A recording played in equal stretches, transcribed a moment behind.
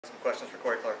Some questions for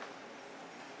Cory Clark.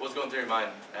 What's going through your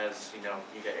mind as you know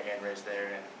you got your hand raised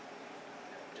there and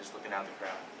just looking out the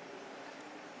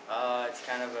crowd? It's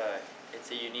kind of it's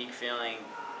a unique feeling.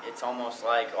 It's almost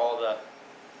like all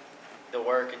the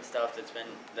work and stuff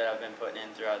that I've been putting in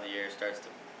throughout the year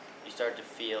you start to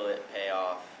feel it pay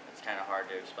off. It's kind of hard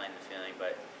to explain the feeling,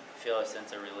 but I feel a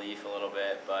sense of relief a little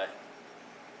bit. But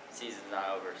the season's not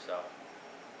over, so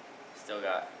still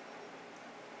got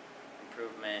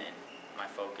improvement, and my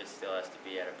focus still has to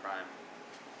be at a prime.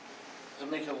 Does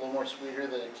it make it a little more sweeter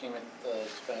that it came at the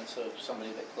expense of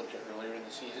somebody that clipped it earlier in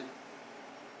the season?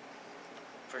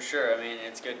 For sure. I mean,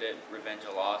 it's good to revenge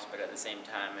a loss, but at the same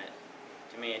time,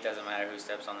 to me, it doesn't matter who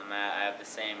steps on the mat. I have the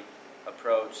same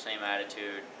approach, same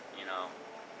attitude. You know,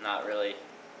 not really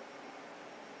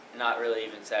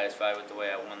even satisfied with the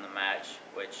way I won the match,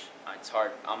 which it's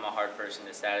hard. I'm a hard person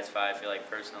to satisfy, I feel like,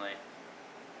 personally.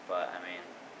 But I mean,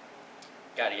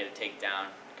 got to get a takedown,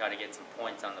 got to get some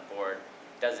points on the board.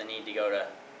 Doesn't need to go to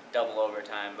double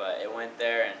overtime, but it went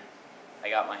there, and I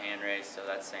got my hand raised, so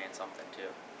that's saying something too.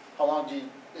 How long do you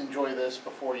enjoy this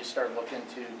before you start looking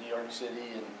to New York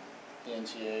City and the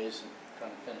NCAAs and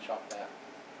trying to finish off that?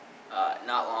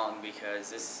 Not long,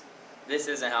 because this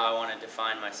isn't how I want to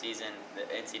define my season. The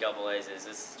NCAAs is.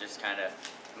 This is just kind of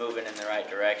moving in the right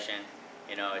direction.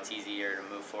 You know, it's easier to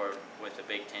move forward with a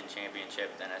Big Ten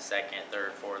championship than a second,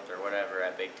 third, fourth, or whatever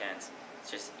at Big Tens.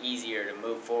 It's just easier to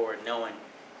move forward knowing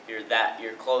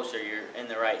you're closer, you're in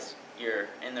the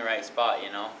right spot,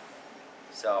 you know.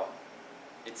 So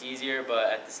it's easier,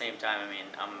 but at the same time, I mean,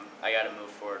 I got to move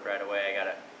forward right away.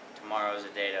 Tomorrow's a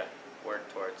day to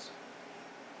work towards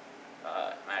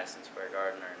Madison Square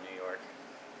Garden or New York.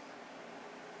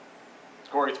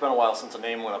 Cory, it's been a while since a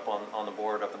name went up on the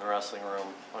board up in the wrestling room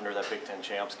under that Big Ten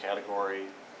champs category.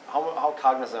 How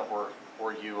cognizant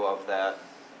were you of that?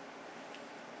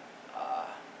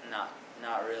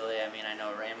 Not really. I mean, I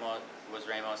know Ramos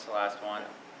the last one.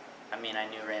 I mean, I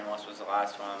knew Ramos was the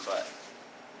last one, but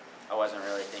I wasn't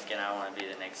really thinking I want to be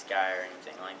the next guy or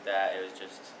anything like that. It was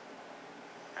just,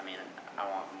 I mean, I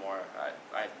want more.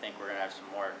 I think we're going to have some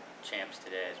more champs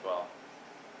today as well.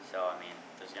 So, I mean,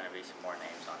 there's going to be some more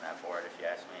names on that board if you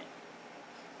ask me.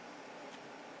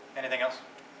 Anything else?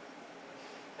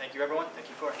 Thank you, everyone. Thank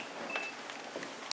you, Cory.